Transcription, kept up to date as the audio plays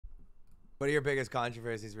What are your biggest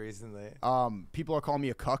controversies recently? People are calling me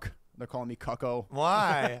a cuck. They're calling me cucko.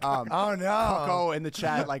 Why? Oh no. Cucko in the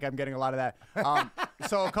chat, like I'm getting a lot of that.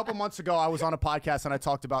 So a couple months ago, I was on a podcast and I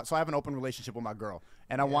talked about. So I have an open relationship with my girl,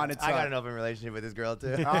 and I wanted to. I got an open relationship with this girl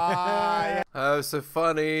too. Yeah. Oh, so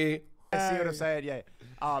funny. See what I'm saying? Yeah.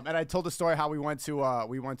 And I told the story how we went to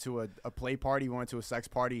a play party, we went to a sex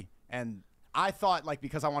party, and I thought like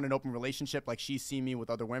because I want an open relationship, like she's seen me with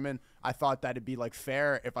other women, I thought that it'd be like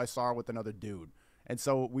fair if I saw her with another dude, and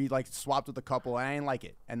so we like swapped with a couple, and I didn't like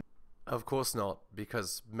it. And Of course not,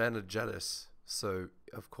 because men are jealous. So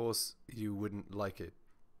of course you wouldn't like it,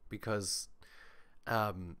 because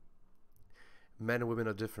men and women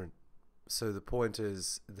are different. So the point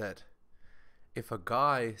is that if a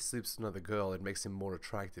guy sleeps with another girl, it makes him more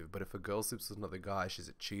attractive. But if a girl sleeps with another guy, she's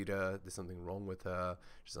a cheater, there's something wrong with her,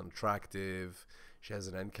 she's unattractive, she has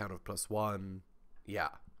an end count of +1. Yeah,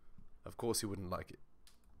 of course you wouldn't like it.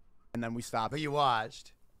 And then we stopped. But you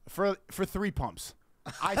watched. For 3 pumps.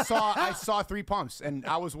 I saw 3 pumps, and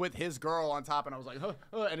I was with his girl on top, and I was like,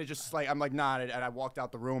 huh, and it just like I'm like nah, and I walked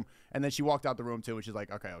out the room, and then she walked out the room too, and she's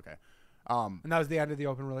like, okay. And that was the end of the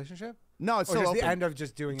open relationship? No, it's or still just open. the end of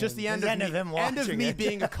just doing just it. the end, end of him end of watching me it.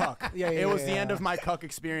 being a cuck. It was the end of my cuck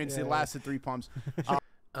experience. Yeah, It lasted 3 pumps.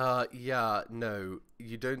 Yeah, no,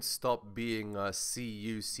 you don't stop being a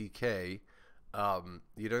C-U-C-K.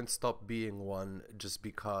 You don't stop being one just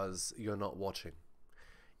because you're not watching.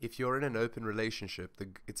 If you're in an open relationship,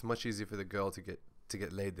 it's much easier for the girl to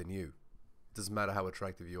get laid than you. It doesn't matter how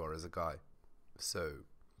attractive you are as a guy. So,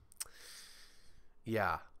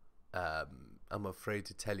 yeah, I'm afraid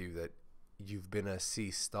to tell you that you've been a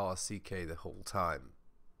C*CK the whole time,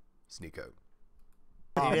 Sneako.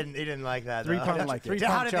 He didn't like that. 3 pump like it.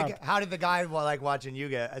 How did the guy like watching you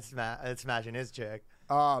get smashing his chick?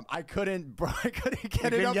 I couldn't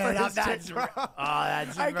get it up for his bitch, bro. I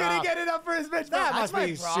couldn't get it up for his bitch. That That's must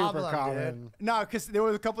be my problem, super common. dude. No, because there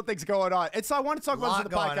was a couple things going on, and so I want to talk about this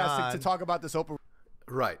in the Lot going podcast on. to talk about this open.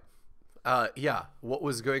 Right. Yeah, what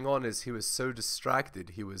was going on is he was so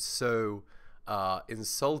distracted, he was so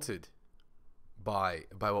insulted by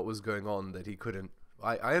what was going on that he couldn't.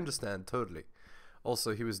 I understand totally.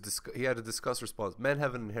 Also, he had a disgust response. Men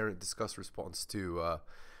have an inherent disgust response to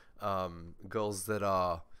girls that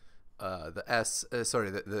are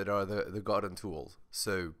that are the garden tool.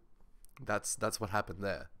 So that's what happened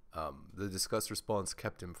there. The disgust response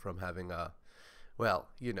kept him from having a, well,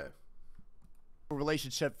 you know,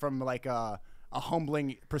 relationship from like a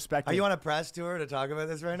humbling perspective. Are you on a press tour to talk about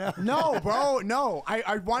this right now? No, bro, no.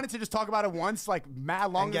 I wanted to just talk about it once, like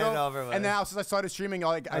mad long And get ago. it over with. And now since I started streaming,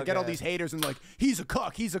 I get all these haters and like he's a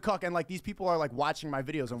cuck, and like these people are like watching my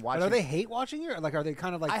videos and watching. But are they hate watching you? Or like, are they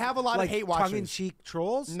kind of like? I have a lot of hate watchers. Tongue-in-cheek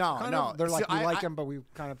trolls? No, kind no. of? They're like, So we like them, but we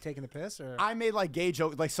kind of taking the piss. Or I made like gay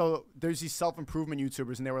jokes, like so. There's these self-improvement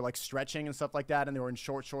YouTubers, and they were like stretching and stuff like that, and they were in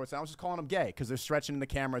short shorts. And I was just calling them gay because they're stretching in the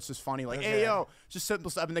camera. It's just funny, like, hey yo, just simple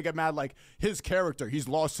stuff. And they get mad, like his character, he's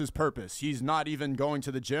lost his purpose. He's not even going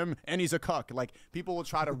to the gym, and he's a cuck. Like people will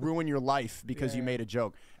try to ruin your life because you made a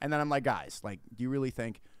joke. And then I'm like, guys, like, do you really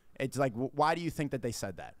think it's like? Why do you think that they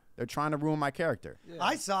said that? They're trying to ruin my character. Yeah.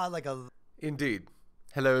 I saw like a. Indeed.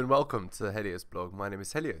 Hello and welcome to the Helios blog. My name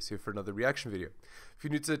is Helios, here for another reaction video. If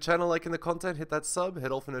you're new to the channel, liking the content, hit that sub,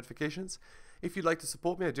 hit all for notifications. If you'd like to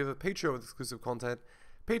support me, I do have a Patreon with exclusive content.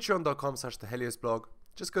 Patreon.com/theheliosblog.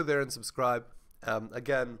 Just go there and subscribe.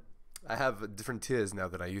 Again, I have different tiers now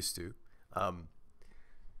than I used to.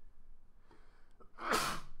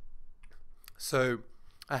 So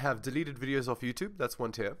I have deleted videos off YouTube. That's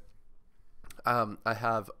one tier. I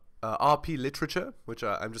have RP literature, which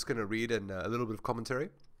I'm just going to read, and a little bit of commentary,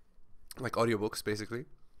 like audiobooks basically.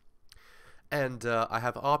 And I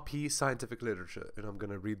have RP scientific literature, and I'm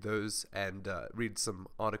going to read those and read some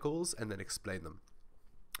articles and then explain them.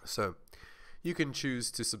 So you can choose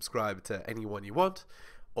to subscribe to any one you want,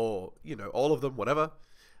 or, you know, all of them, whatever.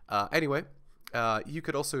 Anyway, you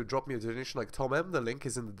could also drop me a donation like Tom M. The link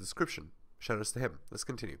is in the description. Shout outs to him. Let's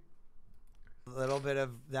continue. A little bit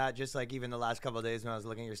of that, just like even the last couple of days when I was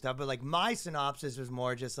looking at your stuff. But like my synopsis was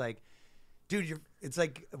more just like, dude, it's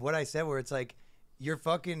like what I said, where it's like, you're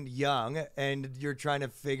fucking young and you're trying to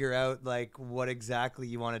figure out like what exactly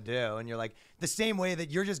you want to do. And you're like the same way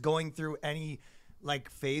that you're just going through any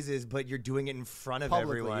like phases, but you're doing it in front of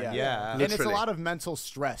Publicly, everyone. yeah. And it's a lot of mental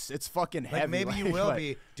stress. It's fucking heavy. Like maybe you will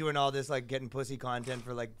be doing all this like getting pussy content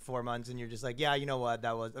for like 4 months, and you're just like, yeah, you know what,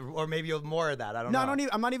 that was, or maybe you'll more of that. I don't know. No,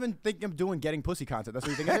 I'm not even thinking of doing getting pussy content. That's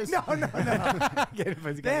what you think it is? No. getting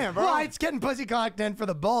pussy Damn, bro. Well, it's getting pussy content for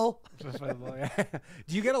the bull.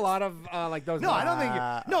 Do you get a lot of like those? No, I don't think.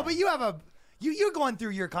 No, but you have you're going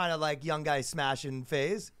through your kind of like young guy smashing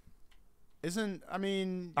phase. I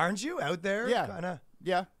mean, Aren't you out there? Yeah. Kind of.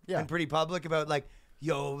 yeah. And pretty public about like,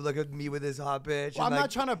 yo, look at me with this hot bitch. Well, and, I'm not like,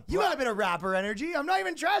 trying to You got a bit of rapper energy. I'm not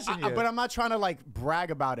even trashing you. But I'm not trying to like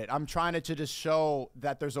brag about it. I'm trying to just show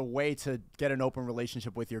that there's a way to get an open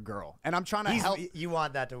relationship with your girl, and I'm trying to help. You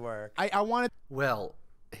want that to work. I want it. Well,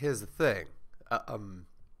 here's the thing.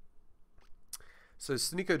 So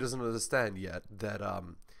Sneako doesn't understand yet that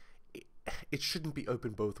it shouldn't be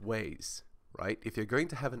open both ways, right? If you're going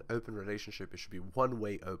to have an open relationship, it should be one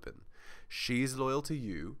way open. She's loyal to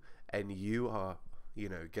you, and you are, you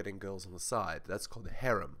know, getting girls on the side. That's called a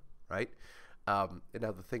harem, right? Now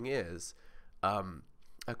the thing is,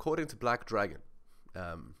 according to Black Dragon,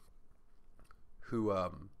 who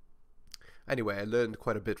anyway, I learned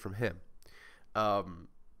quite a bit from him,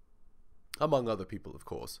 among other people, of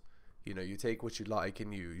course. You know, you take what you like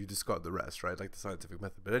and you discard the rest, right? Like the scientific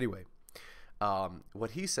method. But anyway,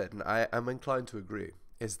 what he said, and I am inclined to agree,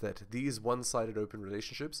 is that these one-sided open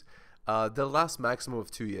relationships, they'll last maximum of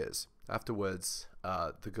 2 years. Afterwards,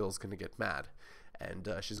 the girl's going to get mad, and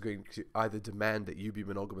she's going to either demand that you be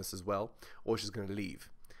monogamous as well, or she's going to leave.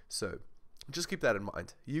 So just keep that in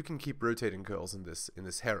mind. You can keep rotating girls in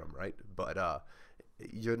this harem, right? But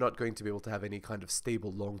you're not going to be able to have any kind of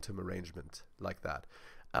stable long-term arrangement like that.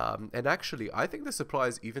 And actually, I think this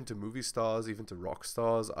applies even to movie stars, even to rock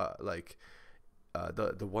stars, like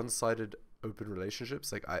the one-sided open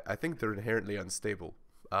relationships. Like I think they're inherently unstable.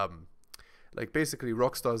 Like basically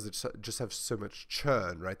rock stars that just have so much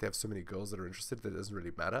churn, right? They have so many girls that are interested that it doesn't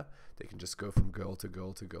really matter. They can just go from girl to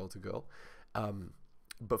girl to girl to girl.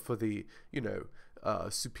 But for the, you know,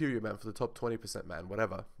 superior man, for the top 20% man,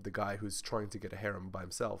 whatever, the guy who's trying to get a harem by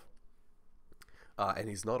himself, and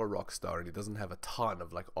he's not a rock star and he doesn't have a ton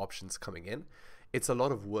of like options coming in, it's a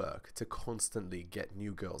lot of work to constantly get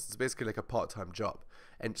new girls. It's basically like a part-time job.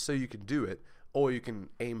 And so you can do it, or you can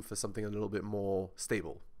aim for something a little bit more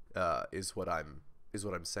stable, is what I'm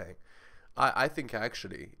saying. I think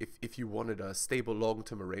actually, if you wanted a stable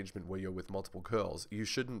long-term arrangement where you're with multiple girls, you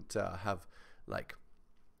shouldn't have like,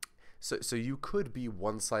 so you could be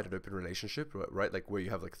one-sided open relationship, right? Like where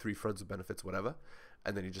you have like 3 friends with benefits, whatever,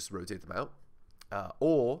 and then you just rotate them out.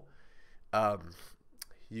 Or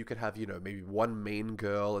you could have, you know, maybe one main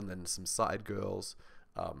girl and then some side girls.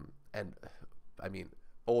 And I mean,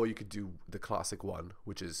 or you could do the classic one,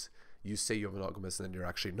 which is you say you're monogamous and then you're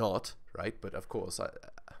actually not, right? But of course,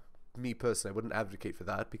 me personally, I wouldn't advocate for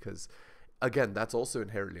that because, again, that's also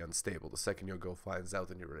inherently unstable. The second your girl finds out,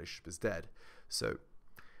 then your relationship is dead. So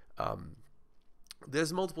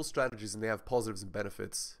there's multiple strategies, and they have positives and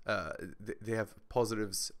benefits. They have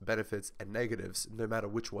positives, benefits, and negatives, no matter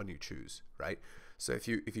which one you choose, right? So if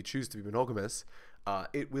you choose to be monogamous,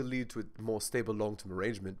 it will lead to a more stable long-term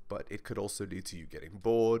arrangement, but it could also lead to you getting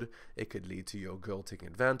bored. It could lead to your girl taking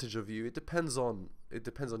advantage of you. It depends on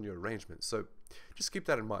your arrangement. So just keep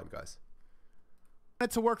that in mind, guys. It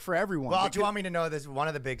to work for everyone. Well, do you want me to know this? One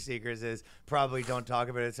of the big secrets is probably don't talk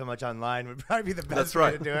about it so much online would probably be the best That's way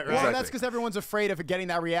right. to do it, right? Well, Exactly. that's because everyone's afraid of getting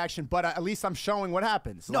that reaction, but at least I'm showing what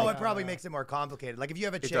happens. No, Like, it probably makes it more complicated. Like if you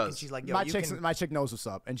have a chick and does. she's like, yo, my chick knows what's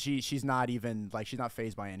up, and she's not even like, she's not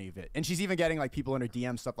fazed by any of it, and she's even getting like people in her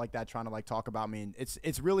DM, stuff like that, trying to like talk about me, and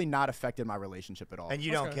it's really not affected my relationship at all. and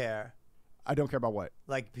you don't care. I don't care about what.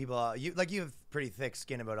 Like people, you have pretty thick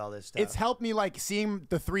skin about all this stuff. It's helped me, like, seeing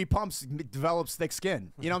the 3 pumps develops thick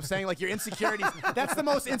skin. You know what I'm saying? Like, your insecurities. That's the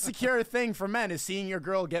most insecure thing for men, is seeing your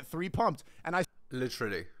girl get 3 pumped. And I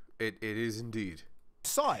Literally, it is indeed.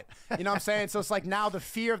 saw it. You know what I'm saying? So it's like now the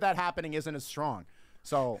fear of that happening isn't as strong.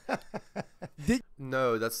 So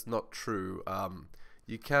No, that's not true.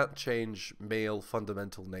 You can't change male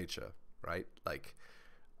fundamental nature, right? Like,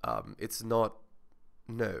 it's not.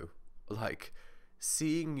 No, like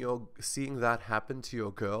seeing that happen to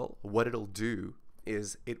your girl, what it'll do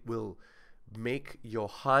is it will make your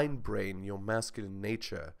hindbrain, your masculine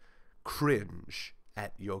nature, cringe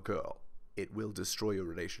at your girl. It will destroy your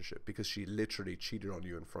relationship because she literally cheated on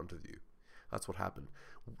you in front of you. That's what happened,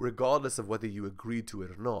 regardless of whether you agreed to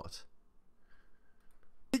it or not.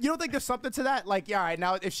 you don't think there's something to that? Like, yeah, all right,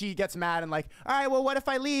 now if she gets mad and like, all right, well, what if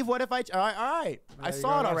I leave? What if I? All right, I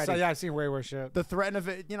saw it already. Yeah, I've seen way worse shit. The threat of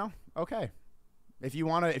it, okay. If you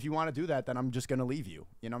wanna do that, then I'm just gonna leave you.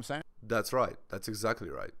 You know what I'm saying? That's right. That's exactly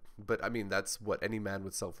right. But I mean, that's what any man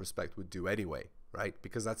with self-respect would do anyway, right?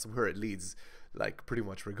 Because that's where it leads, like, pretty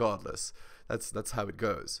much regardless. That's how it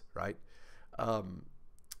goes, right?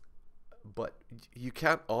 But you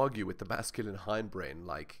can't argue with the masculine hindbrain,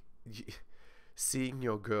 like, seeing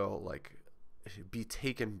your girl, like, be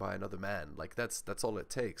taken by another man. Like, that's all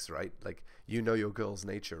it takes, right? Like, you know your girl's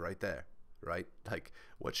nature right there, right? Like,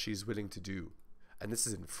 what she's willing to do. And this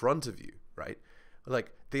is in front of you. right?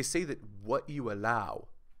 Like, they say that what you allow,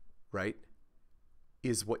 right,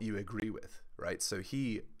 is what you agree with, right? So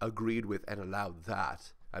he agreed with and allowed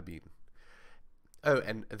that. I mean, oh,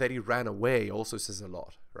 and that he ran away also says a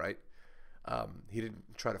lot, right? He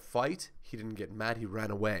didn't try to fight. He didn't get mad. He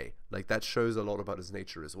ran away. Like, that shows a lot about his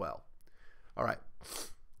nature as well. All right.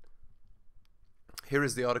 Here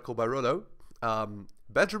is the article by Rollo.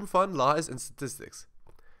 Bedroom fun, lies, and statistics.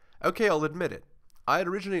 Okay, I'll admit it. I had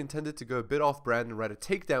originally intended to go a bit off-brand and write a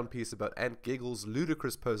takedown piece about Aunt Giggle's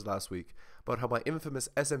ludicrous post last week about how my infamous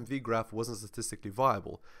SMV graph wasn't statistically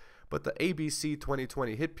viable. But the ABC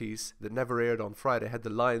 2020 hit piece that never aired on Friday had the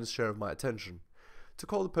lion's share of my attention. To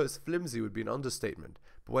call the post flimsy would be an understatement,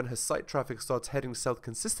 but when her site traffic starts heading south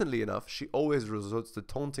consistently enough, she always resorts to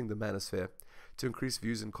taunting the manosphere to increase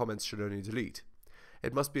views and comments should only delete.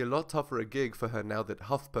 It must be a lot tougher a gig for her now that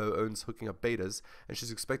HuffPo owns hooking up betas, and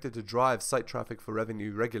she's expected to drive site traffic for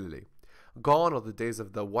revenue regularly. Gone are the days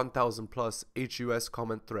of the 1,000 plus HUS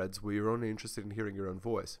comment threads where you're only interested in hearing your own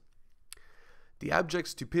voice. The abject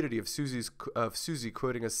stupidity of Susie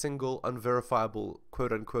quoting a single, unverifiable,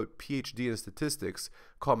 quote-unquote, PhD in statistics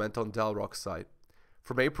comment on Dalrock's site.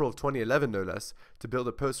 From April of 2011, no less, to build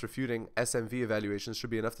a post refuting SMV evaluations should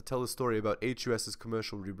be enough to tell the story about HUS's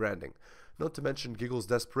commercial rebranding, not to mention Giggle's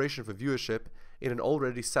desperation for viewership in an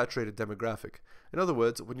already saturated demographic. In other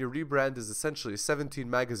words, when your rebrand is essentially 17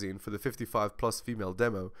 magazine for the 55-plus female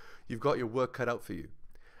demo, you've got your work cut out for you.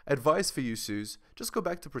 Advice for you, Suze, just go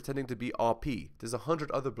back to pretending to be RP. There's 100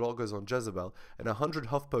 other bloggers on Jezebel and 100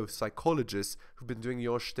 HuffPo psychologists who've been doing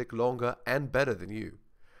your shtick longer and better than you.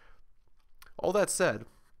 All that said,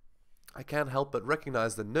 I can't help but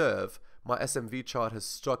recognize the nerve my SMV chart has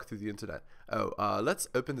struck through the internet. Let's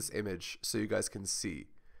open this image so you guys can see.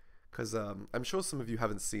 Because I'm sure some of you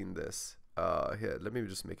haven't seen this. Here, let me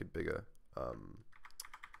just make it bigger.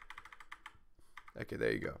 Okay,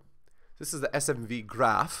 there you go. This is the SMV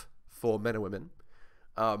graph for men and women.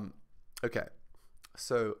 Okay,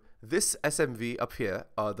 so this SMV up here,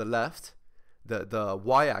 the left, the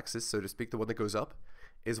y-axis, so to speak, the one that goes up,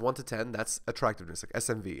 is 1 to 10. That's attractiveness, like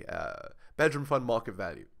SMV, bedroom fun market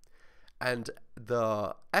value. And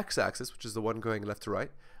the x-axis, which is the one going left to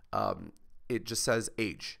right, it just says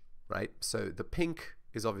age, right? So the pink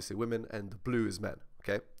is obviously women and the blue is men,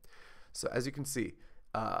 okay? So as you can see,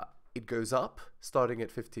 it goes up starting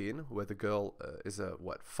at 15, where the girl is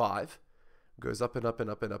 5, goes up and up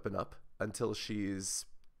and up and up and up until she's,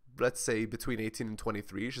 let's say, between 18 and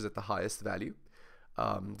 23. She's at the highest value.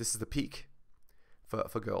 This is the peak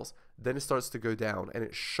for girls. Then it starts to go down and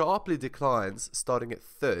it sharply declines starting at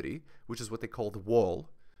 30, which is what they call the wall,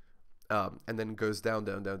 and then goes down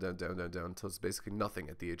until it's basically nothing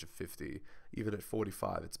at the age of 50. Even at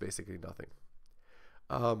 45, it's basically nothing.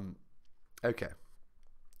 Okay.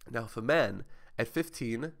 Now for men, at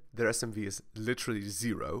 15, their SMV is literally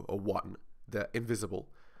 0 or 1. They're invisible.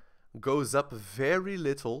 Goes up very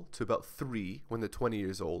little to about 3 when they're 20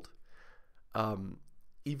 years old.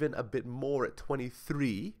 Even a bit more at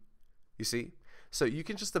 23, you see? So you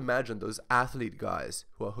can just imagine those athlete guys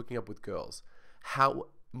who are hooking up with girls, how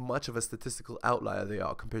much of a statistical outlier they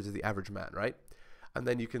are compared to the average man, right? And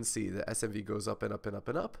then you can see the SMV goes up and up and up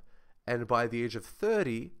and up. And by the age of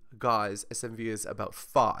 30, guys, SMV is about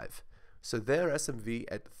 5. So their SMV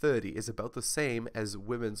at 30 is about the same as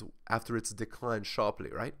women's after it's declined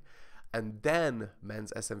sharply, right? And then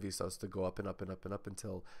men's SMV starts to go up and up and up and up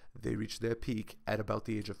until they reach their peak at about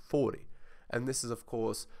the age of 40. And this is, of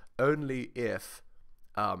course, only if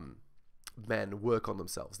men work on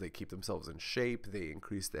themselves. They keep themselves in shape, they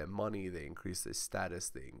increase their money, they increase their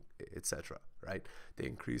status, etc., right? They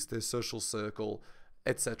increase their social circle,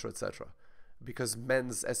 etc., etc. Because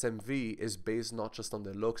men's SMV is based not just on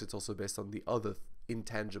their looks, it's also based on the other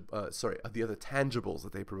the other tangibles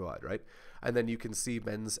that they provide, right? And then you can see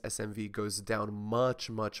men's SMV goes down much,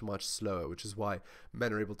 much, much slower, which is why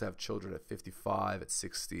men are able to have children at 55, at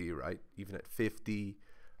 60, right? Even at 50,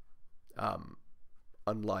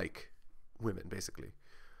 unlike women, basically.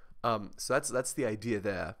 So that's the idea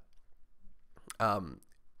there.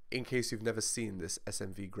 In case you've never seen this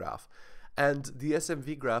SMV graph. And the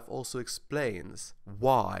SMV graph also explains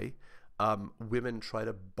why women try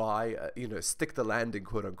to buy, stick the landing,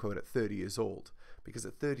 quote unquote, at 30 years old. Because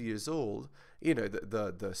at 30 years old,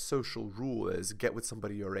 the social rule is get with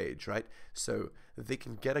somebody your age, right? So they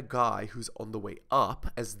can get a guy who's on the way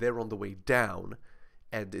up as they're on the way down,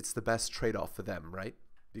 and it's the best trade-off for them, right?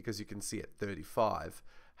 Because you can see at 35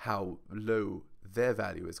 how low their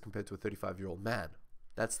value is compared to a 35-year-old man.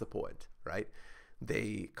 That's the point, right?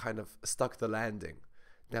 They kind of stuck the landing.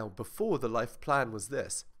 Now, before, the life plan was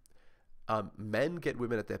this. Men get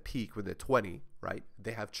women at their peak when they're 20, right?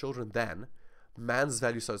 They have children then. Man's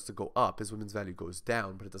value starts to go up, his women's value goes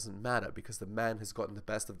down, but it doesn't matter because the man has gotten the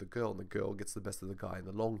best of the girl and the girl gets the best of the guy in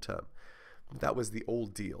the long term. That was the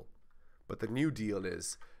old deal. But the new deal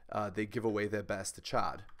is they give away their best to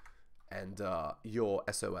Chad and you're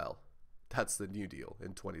SOL. That's the new deal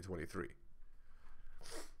in 2023.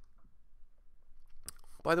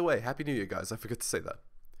 By the way, Happy New Year, guys. I forgot to say that.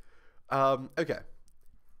 Okay.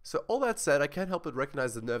 So all that said, I can't help but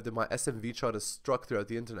recognize the nerve that my SMV chart has struck throughout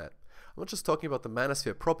the internet. I'm not just talking about the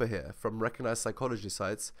manosphere proper here, from recognized psychology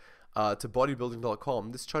sites to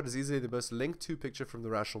bodybuilding.com. This chart is easily the most linked to picture from the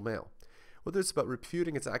rational male. Whether it's about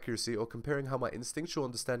refuting its accuracy or comparing how my instinctual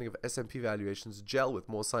understanding of SMP valuations gel with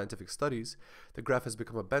more scientific studies, the graph has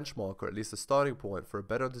become a benchmark or at least a starting point for a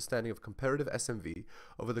better understanding of comparative SMV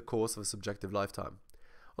over the course of a subjective lifetime.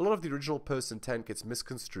 A lot of the original post intent gets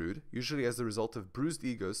misconstrued, usually as the result of bruised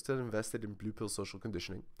egos still invested in blue pill social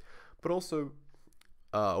conditioning, but also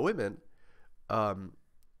women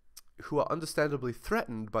who are understandably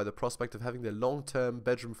threatened by the prospect of having their long-term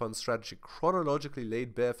bedroom fund strategy chronologically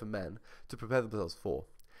laid bare for men to prepare themselves for.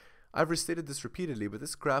 I've restated this repeatedly, but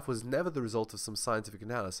this graph was never the result of some scientific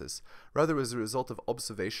analysis. Rather, it was a result of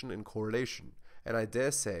observation and correlation, and I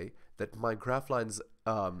dare say that my graph lines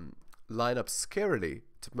line up scarily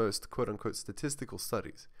to most quote-unquote statistical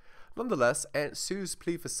studies. Nonetheless, Aunt Sue's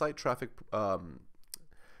plea for site traffic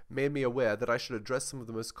made me aware that I should address some of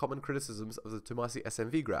the most common criticisms of the Tomasi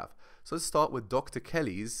SMV graph. So let's start with Dr.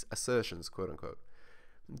 Kelly's assertions, quote-unquote.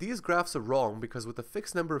 These graphs are wrong because with a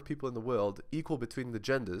fixed number of people in the world, equal between the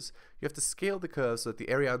genders, you have to scale the curve so that the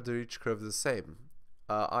area under each curve is the same.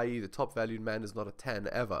 I.e. the top valued man is not a 10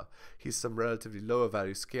 ever. He's some relatively lower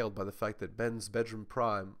value scaled by the fact that men's bedroom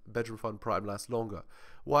fund prime lasts longer.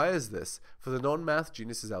 Why is this? For the non-math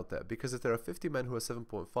geniuses out there, because if there are 50 men who are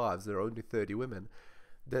 7.5s, there are only 30 women,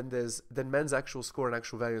 then men's actual score and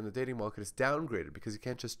actual value in the dating market is downgraded because you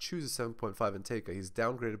can't just choose a 7.5 and take her. He's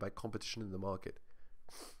downgraded by competition in the market.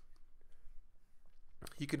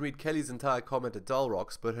 You can read Kelly's entire comment at Dull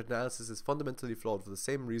Rocks, but her analysis is fundamentally flawed for the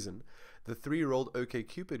same reason the 3-year-old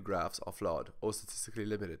OkCupid graphs are flawed or statistically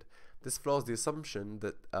limited. This flaws the assumption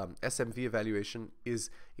that SMV evaluation is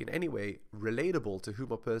in any way relatable to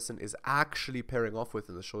whom a person is actually pairing off with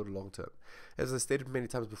in the short or long term. As I stated many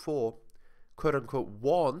times before, quote-unquote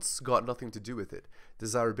wants got nothing to do with it.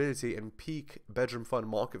 Desirability and peak bedroom fund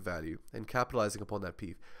market value and capitalizing upon that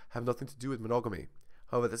peak have nothing to do with monogamy.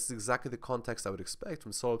 However, this is exactly the context I would expect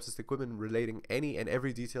from solipsistic women relating any and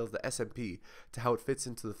every detail of the SMP to how it fits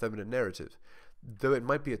into the feminine narrative. Though it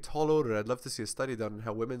might be a tall order, I'd love to see a study done on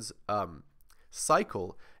how women's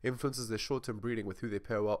cycle influences their short-term breeding with who they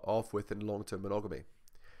pair off with in long-term monogamy.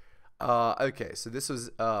 Okay, so this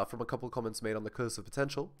was from a couple of comments made on the Curse of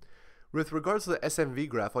Potential. With regards to the SMV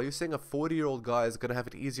graph, are you saying a 40-year-old guy is going to have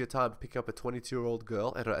an easier time picking up a 22-year-old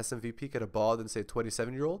girl at her SMV peak at a bar than, say, a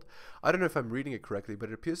 27-year-old? I don't know if I'm reading it correctly, but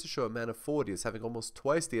it appears to show a man of 40 as having almost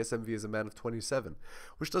twice the SMV as a man of 27,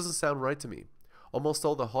 which doesn't sound right to me. Almost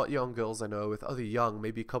all the hot young girls I know with other young,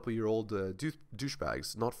 maybe a couple-year-old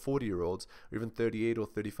douchebags, not 40-year-olds, or even 38 or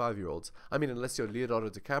 35-year-olds. I mean, unless you're Leonardo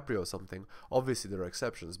DiCaprio or something, obviously there are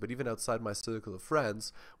exceptions, but even outside my circle of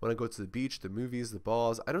friends, when I go to the beach, the movies, the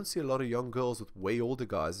bars, I don't see a lot of young girls with way older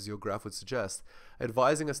guys, as your graph would suggest,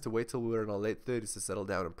 advising us to wait till we're in our late 30s to settle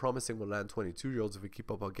down and promising we'll land 22-year-olds if we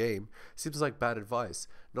keep up our game seems like bad advice.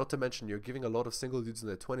 Not to mention you're giving a lot of single dudes in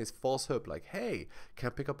their 20s false hope like, hey,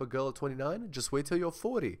 can't pick up a girl at 29? Just wait till you're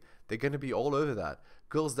 40. They're going to be all over that.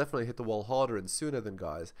 Girls definitely hit the wall harder and sooner than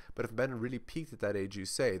guys, but if men really peaked at that age you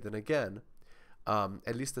say, then again,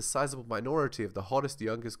 at least a sizable minority of the hottest,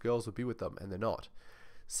 youngest girls will be with them, and they're not.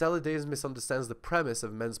 Saladez misunderstands the premise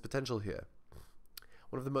of men's potential here.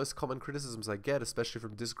 One of the most common criticisms I get, especially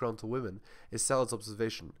from disgruntled women, is Salad's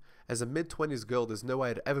observation. As a mid-20s girl, there's no way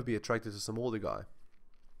I'd ever be attracted to some older guy.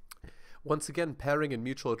 Once again, pairing and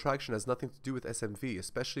mutual attraction has nothing to do with SMV,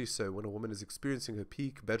 especially so when a woman is experiencing her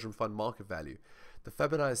peak bedroom fund market value. The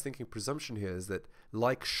feminized thinking presumption here is that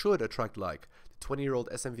like should attract like. The 20-year-old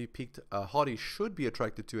SMV peaked hottie should be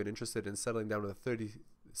attracted to and interested in settling down with a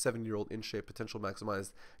 37-year-old in-shape, potential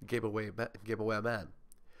maximized game-aware man.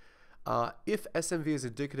 If SMV is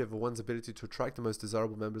indicative of one's ability to attract the most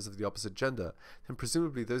desirable members of the opposite gender, then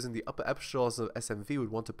presumably those in the upper echelons of SMV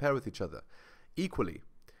would want to pair with each other equally.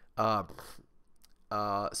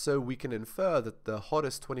 So we can infer that the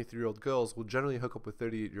hottest 23-year-old girls will generally hook up with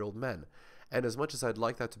 38-year-old men. And as much as I'd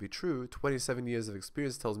like that to be true, 27 years of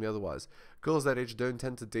experience tells me otherwise. Girls that age don't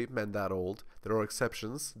tend to date men that old. There are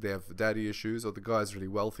exceptions. They have daddy issues, or the guy's really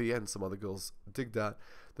wealthy, and some other girls dig that,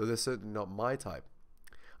 though they're certainly not my type.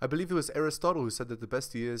 I believe it was Aristotle who said that the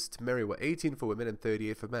best years to marry were 18 for women and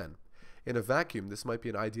 38 for men. In a vacuum, this might be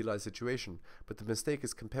an idealized situation, but the mistake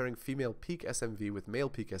is comparing female peak SMV with male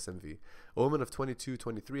peak SMV. A woman of 22,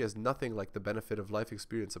 23 has nothing like the benefit of life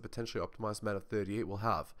experience a potentially optimized man of 38 will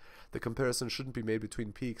have. The comparison shouldn't be made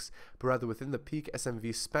between peaks, but rather within the peak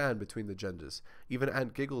SMV span between the genders. Even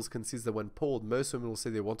Aunt Giggles concedes that when polled, most women will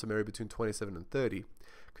say they want to marry between 27 and 30.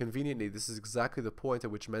 Conveniently, this is exactly the point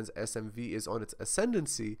at which men's SMV is on its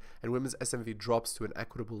ascendancy and women's SMV drops to an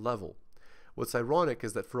equitable level. What's ironic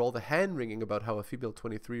is that for all the hand-wringing about how a female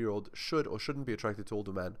 23-year-old should or shouldn't be attracted to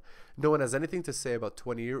older men, no one has anything to say about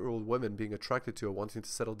 20-year-old women being attracted to or wanting to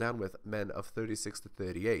settle down with men of 36 to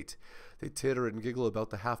 38. They titter and giggle about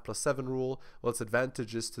the half plus 7 rule, while its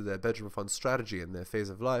advantages to their bedroom fun strategy in their phase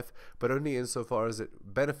of life, but only insofar as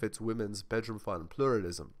it benefits women's bedroom fun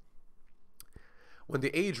pluralism. When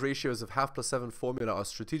the age ratios of half plus 7 formula are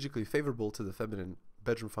strategically favorable to the feminine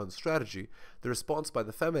bedroom fun strategy, the response by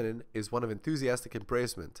the feminine is one of enthusiastic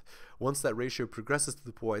embracement. Once that ratio progresses to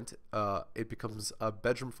the point it becomes a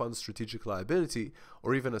bedroom fun strategic liability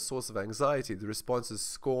or even a source of anxiety, the response is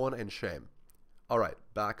scorn and shame. Alright,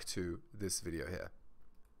 back to this video here.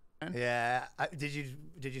 Yeah. Did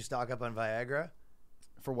you stock up on Viagra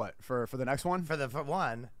For what? For the next one? for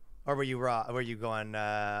one? Or were you raw? Were you going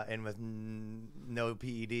in with no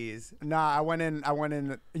PEDs? Nah, I went in.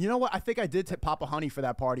 You know what? I think I did pop a honey for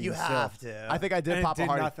that party. You still. have to. I think I did And it pop a did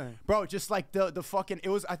honey. nothing. Bro, just like the fucking. It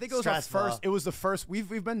was. I think it was Stressful. our first. It was the first.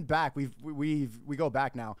 We've been back. We go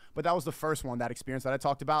back now. But that was the first one. That experience that I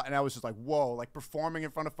talked about, and I was just like, whoa, like performing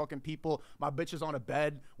in front of fucking people. My bitch is on a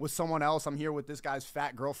bed with someone else. I'm here with this guy's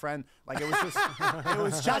fat girlfriend. Like it was just. It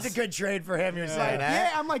was just. That's a good trade for him. You're saying, eh?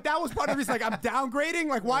 Yeah, I'm like, that was part of his, like, I'm downgrading.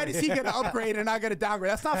 Like, why does he get an upgrade and I get a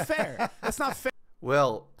downgrade? That's not fair. That's not fair.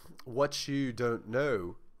 Well, what you don't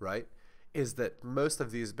know, right, is that most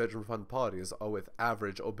of these bedroom fun parties are with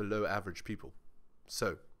average or below average people.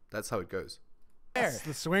 So that's how it goes. It's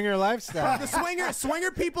the swinger lifestyle. The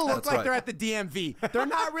swinger people look That's like right. they're at the DMV. They're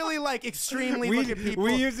not really like extremely looking people.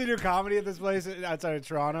 We used to do comedy at this place outside of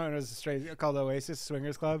Toronto, and it was straight called Oasis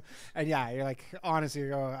Swingers Club. And yeah, you're like, honestly, you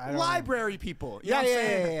go, I don't Library people. You Yeah, know what I'm yeah,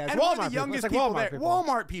 saying? yeah, yeah. And Walmart we're the people. youngest It's like people Walmart there. people.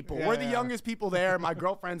 Walmart people. Yeah, We're the yeah. youngest people there. My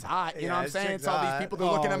girlfriend's hot. You know what I'm this saying? chick's It's all these hot. people. They're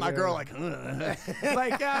looking at my Oh, girl yeah.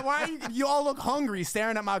 like, like, why are you all look hungry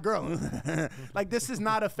staring at my girl? Like, this is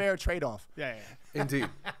not a fair trade-off. Yeah, yeah. Indeed.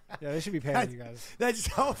 Yeah, they should be paying you guys.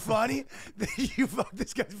 That's so funny that you fucked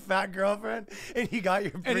this guy's fat girlfriend and he got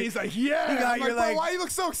your. And he's like, yeah. You got I'm your, like, bro, like- why you look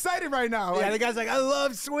so excited right now? Yeah, Like, the guy's like, I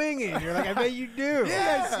love swinging. You're like, I bet you do.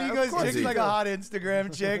 Yeah. he of goes, course chick's he like a does. hot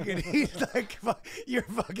Instagram chick, and he's like, you're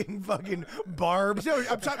fucking Barb. Yo,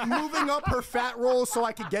 I'm moving up her fat roll so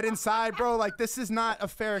I could get inside, bro. Like, this is not a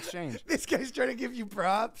fair exchange. This guy's trying to give you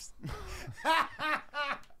props.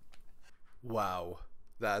 Wow.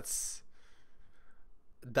 That's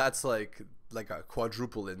like a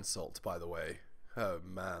quadruple insult, by the way. Oh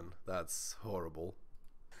man, that's horrible.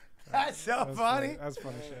 That's so funny. That's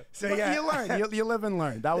funny shit. So But yeah, you learn. You live and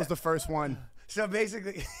learn. That was the first one. so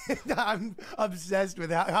basically, I'm obsessed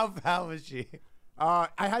with how fat was she? I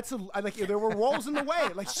had to, like, there were walls in the way.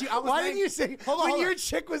 Like, I was Why laying- didn't you say Hold on, when hold on. your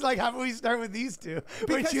chick was like, "How about we start with these two?" Because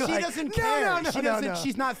Weren't you she like, doesn't "No, care. No, no, she no, doesn't. no."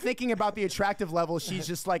 She's not thinking about the attractive level. She's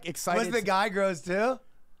just like excited. Was the guy gross too?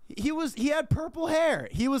 He had purple hair.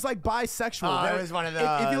 He was like bisexual. Oh, There- it was one of If you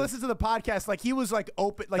those. listen to the podcast, like he was like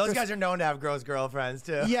open. Like Those this- guys are known to have gross girlfriends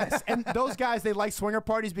too. Yes, and those guys, they like swinger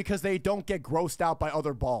parties because they don't get grossed out by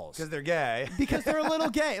other balls. because they're gay. Because they're a little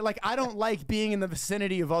gay. Like, I don't like being in the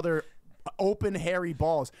vicinity of other open hairy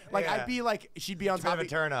balls. Like, Yeah. I'd be like, she'd be on It's a bit top of a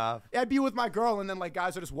turn off. I'd be with my girl, and then like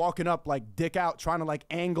guys are just walking up like dick out, trying to like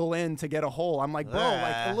angle in to get a hole. I'm like, bro,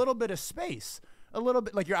 like a little bit of space. A little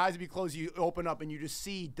bit, like your eyes would be closed, you open up and you just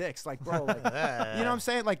see dicks. Like, bro, like, you know what I'm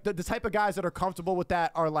saying? Like the type of guys that are comfortable with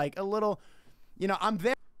that are like a little, you know, I'm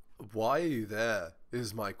there. Why are you there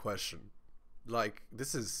is my question. Like,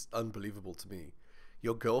 this is unbelievable to me.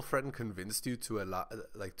 Your girlfriend convinced you to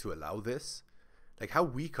allow this? Like, how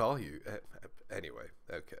weak are you? Anyway,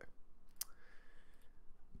 okay.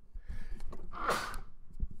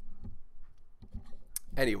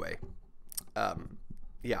 Anyway,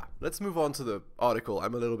 yeah, let's move on to the article.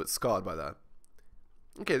 I'm a little bit scarred by that.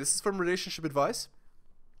 Okay, this is from Relationship Advice,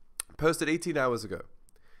 posted 18 hours ago.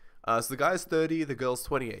 So the guy's 30, the girl's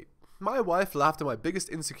 28. My wife laughed at my biggest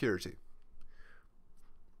insecurity.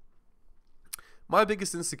 My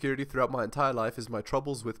biggest insecurity throughout my entire life is my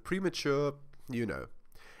troubles with premature, you know.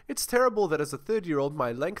 It's terrible that as a 30-year-old,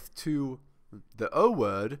 my length to the O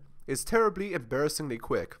word is terribly embarrassingly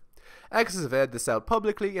quick. Exes have aired this out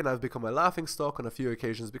publicly, and I've become a laughingstock on a few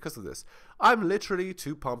occasions because of this. I'm literally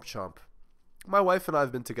too pump chump. My wife and I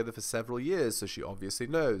have been together for several years, so she obviously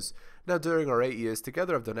knows. Now, during our 8 years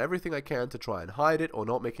together, I've done everything I can to try and hide it or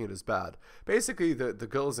not making it as bad. Basically, the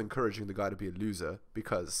girl is encouraging the guy to be a loser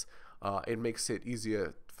because it makes it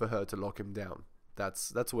easier for her to lock him down.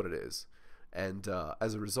 That's what it is. And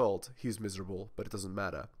as a result, he's miserable, but it doesn't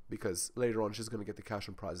matter because later on she's going to get the cash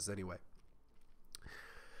and prizes anyway.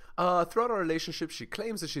 Throughout our relationship, she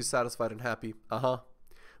claims that she's satisfied and happy.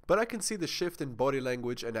 But I can see the shift in body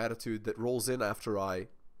language and attitude that rolls in after the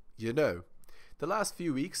last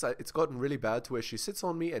few weeks, it's gotten really bad to where she sits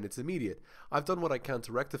on me and it's immediate. I've done what I can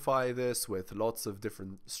to rectify this with lots of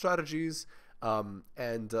different strategies, and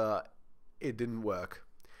it didn't work.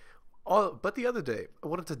 But the other day, I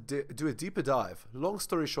wanted to do a deeper dive. Long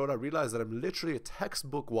story short, I realized that I'm literally a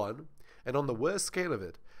textbook 1, and on the worst scale of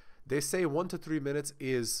it, they say 1 to 3 minutes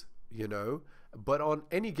is, but on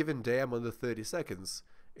any given day, I'm under 30 seconds.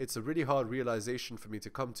 It's a really hard realization for me to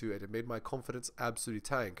come to, and it made my confidence absolutely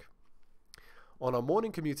tank. On our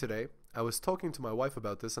morning commute today, I was talking to my wife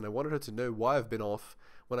about this, and I wanted her to know why I've been off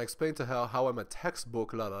when I explained to her how I'm a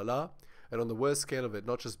textbook la la la, and on the worst scale of it,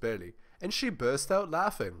 not just barely. And she burst out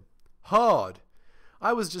laughing. Hard.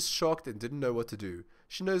 I was just shocked and didn't know what to do.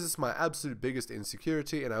 She knows it's my absolute biggest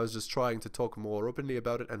insecurity, and I was just trying to talk more openly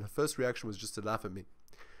about it, and her first reaction was just to laugh at me.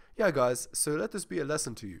 Yeah, guys, so let this be a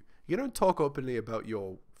lesson to you. You don't talk openly about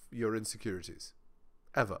your insecurities.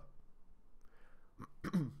 Ever.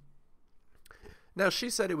 Now, she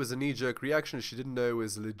said it was a knee-jerk reaction she didn't know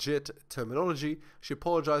was legit terminology. She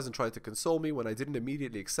apologized and tried to console me. When I didn't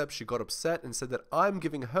immediately accept, she got upset and said that I'm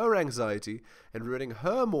giving her anxiety and ruining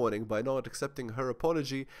her morning by not accepting her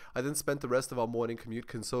apology. I then spent the rest of our morning commute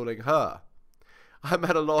consoling her. I'm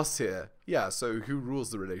at a loss here. Yeah, so who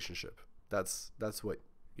rules the relationship? That's what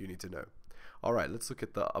you need to know. All right, let's look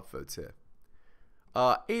at the upvotes here.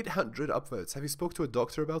 800 upvotes. Have you spoke to a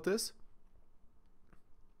doctor about this?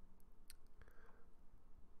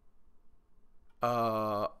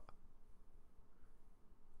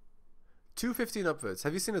 215 upvotes.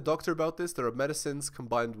 Have you seen a doctor about this? There are medicines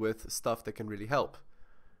combined with stuff that can really help.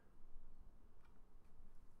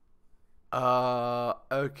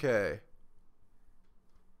 Okay.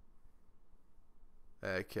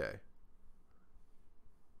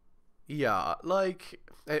 Yeah,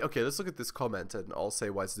 okay, let's look at this comment and I'll say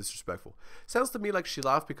why it's disrespectful. Sounds to me like she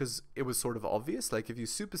laughed because it was sort of obvious. Like if you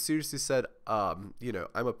super seriously said, I'm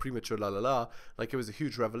a premature la la la, like it was a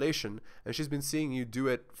huge revelation, and she's been seeing you do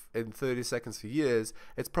it in 30 seconds for years,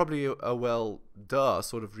 it's probably a well, duh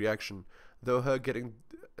sort of reaction. Though her getting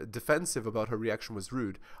defensive about her reaction was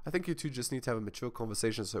rude, I think you two just need to have a mature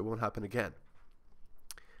conversation so it won't happen again.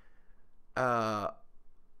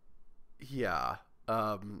 Yeah.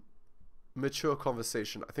 Mature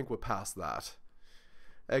conversation. I think we're past that.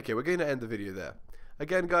 Okay, we're going to end the video there.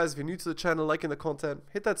 Again, guys, if you're new to the channel, liking the content,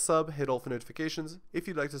 hit that sub, hit all for notifications. If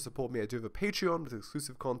you'd like to support me, I do have a Patreon with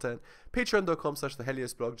exclusive content.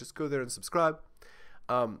 Patreon.com/theheliosblog. Just go there and subscribe.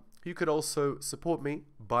 You could also support me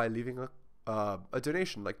by leaving a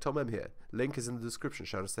donation like Tom M here. Link is in the description.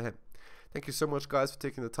 Shout out to him. Thank you so much, guys, for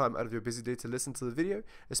taking the time out of your busy day to listen to the video.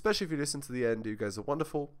 Especially if you listen to the end. You guys are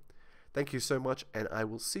wonderful. Thank you so much, and I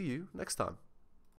will see you next time.